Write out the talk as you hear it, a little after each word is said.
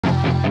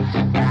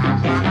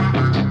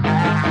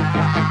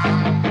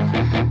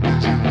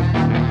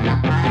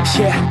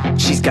Yeah,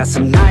 she's got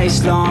some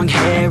nice long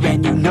hair,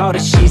 and you know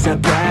that she's a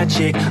bad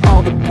chick.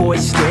 All the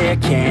boys stare,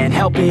 can't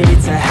help it,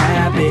 it's a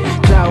habit.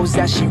 Clothes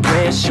that she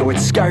wears, short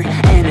skirt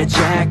and a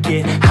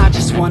jacket. I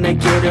just wanna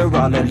get her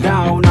all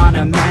alone on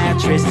a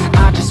mattress.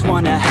 I just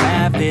wanna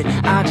have it,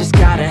 I just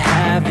gotta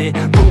have it.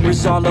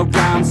 Rumors all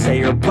around say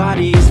her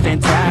body is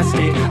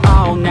fantastic.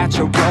 All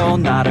natural,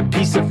 not a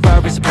piece of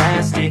fur is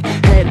plastic.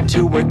 Head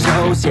to her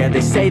toes, yeah,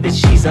 they say that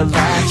she's a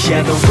latch.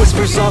 Yeah, the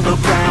whispers all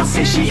around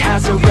say she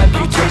has a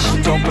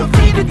reputation. Don't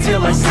believe it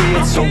till I see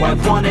it, so I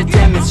want a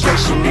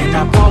demonstration. And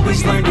I've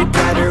always learned it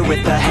better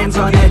with a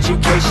hands-on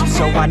education.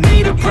 So I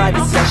need a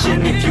private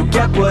session if you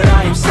get what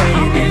I am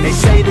saying. And they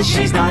say that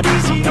she's not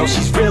easy, no,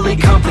 she's really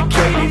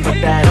complicated.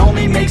 But that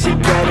only makes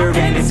it better,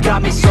 and it's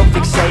got me so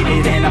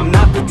fixated. And I'm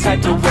not the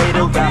type to wait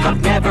around,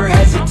 I've never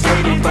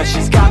hesitated. But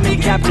she's got me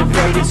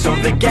captivated, so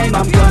the game,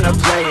 I'm gonna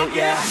play it,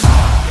 yeah.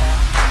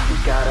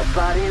 She's got a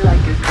body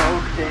like a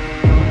coke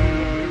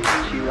thing.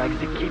 She likes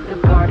to keep the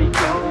party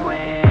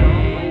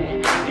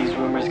going. These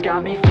rumors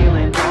got me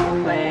feeling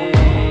lonely.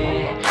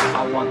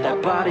 I want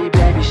that body,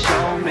 baby,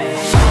 show me.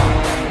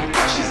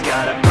 She's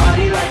got a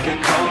body like a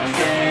coke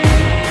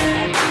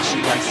thing.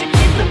 She likes to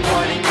keep the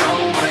party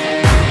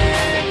going.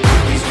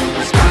 These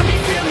rumors got me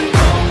feeling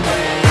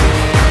lonely.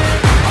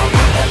 I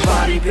want that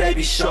body,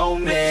 baby, show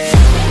me.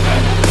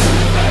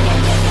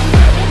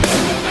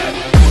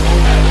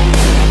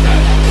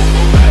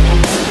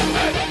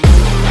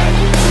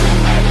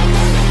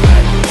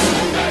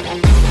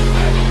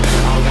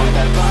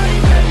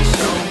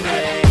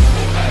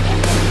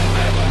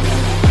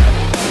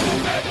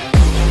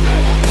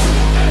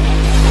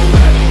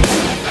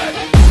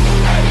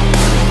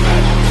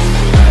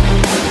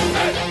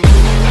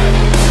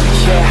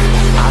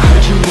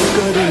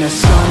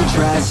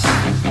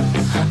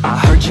 I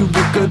heard you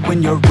look good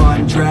when you're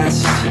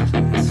undressed.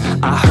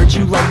 I heard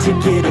you like to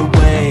get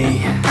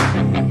away.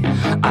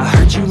 I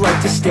heard you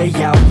like to stay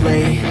out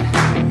late.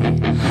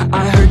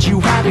 I heard you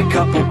had a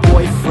couple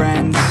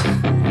boyfriends.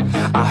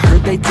 I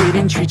heard they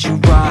didn't treat you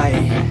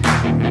right.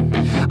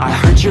 I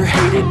heard you're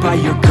hated by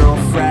your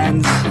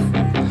girlfriends,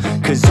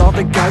 'cause all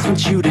the guys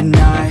want you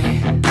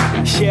tonight.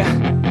 Yeah,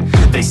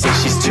 they say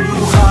she's too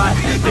hot,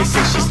 they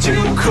say she's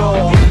too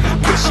cold.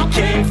 Where she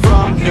came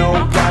from,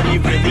 nobody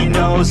really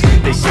knows.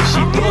 They say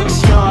she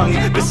looks young,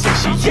 but say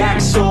she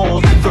acts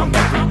old. From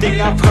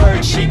everything I've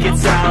heard, she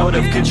gets out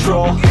of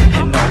control.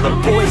 And all the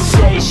boys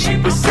say she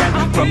was sent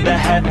from the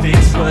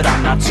heavens, but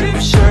I'm not too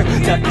sure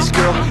that this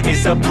girl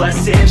is a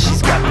blessing.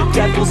 She's got the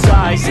devil's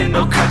eyes, and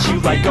they'll cut you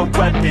like a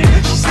weapon.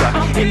 She's stuck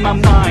in my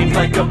mind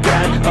like a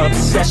bad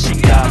obsession.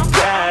 Got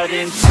bad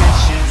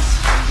intentions.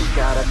 She's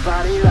got a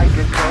body like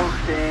a coke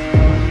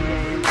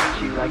thing.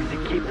 She likes to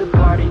keep the